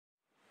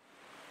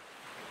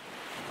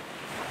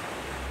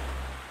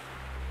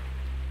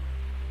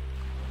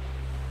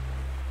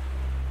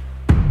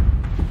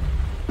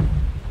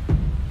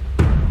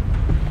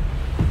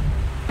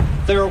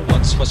There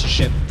once was a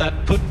ship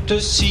that put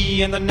to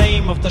sea, and the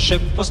name of the ship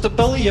was the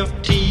Belly of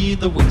Tea.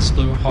 The winds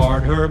blew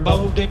hard, her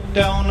bow did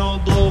down, oh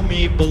blow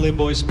me bully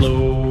boys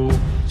blow.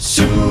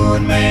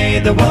 Soon may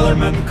the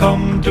Wellerman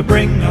come to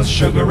bring us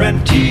sugar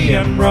and tea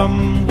and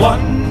rum.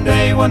 One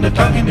day when the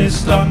tonguing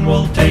is done,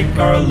 we'll take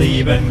our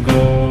leave and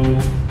go.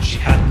 She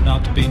had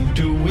not been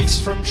 2 weeks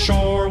from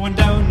shore when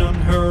down on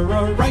her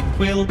a right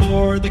whale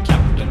bore. The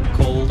captain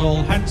called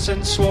all hands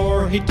and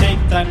swore he'd take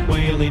that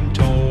whale in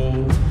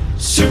tow.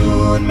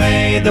 Soon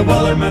may the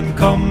Wellerman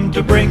come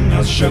to bring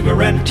us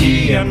sugar and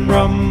tea and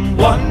rum.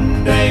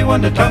 One day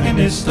when the tonguing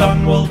is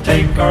done, we'll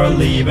take our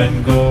leave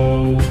and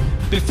go.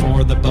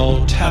 Before the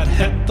boat had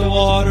hit the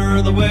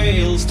water, the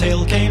whale's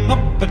tail came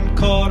up and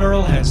caught her.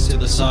 All hands to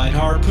the side,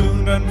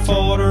 harpooned and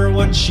fought her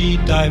when she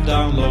dived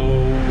down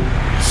low.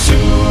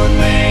 Soon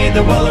may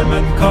the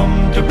Wellerman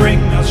come to bring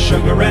us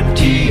sugar and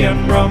tea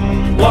and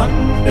rum.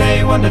 One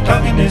day when the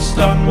tonguing is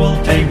done,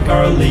 we'll take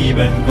our leave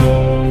and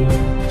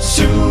go.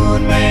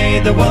 Soon may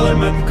the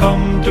Wellerman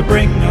come to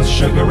bring us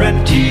sugar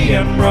and tea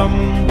and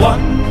rum.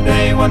 One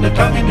day when the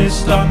tonguing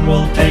is done,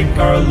 we'll take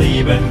our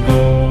leave and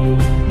go.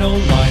 No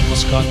line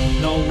was cut,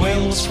 no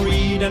whale was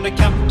freed, and the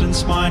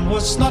captain's mind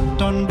was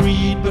not on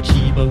greed, but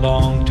he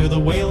belonged to the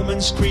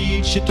whaleman's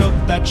creed. She took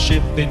that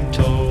ship in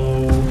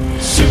tow.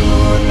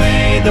 Soon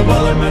may the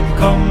Wellerman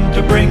come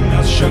to bring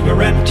us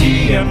sugar and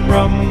tea and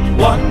rum.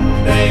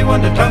 One day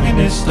when the tonguing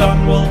is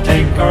done, we'll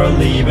take our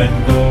leave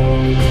and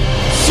go.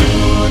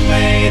 Soon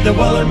may the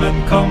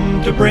Wellerman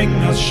come to bring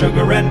us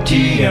sugar and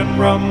tea and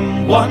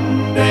rum.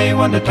 One day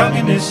when the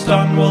tonguing is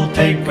done, we'll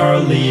take our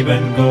leave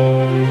and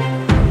go.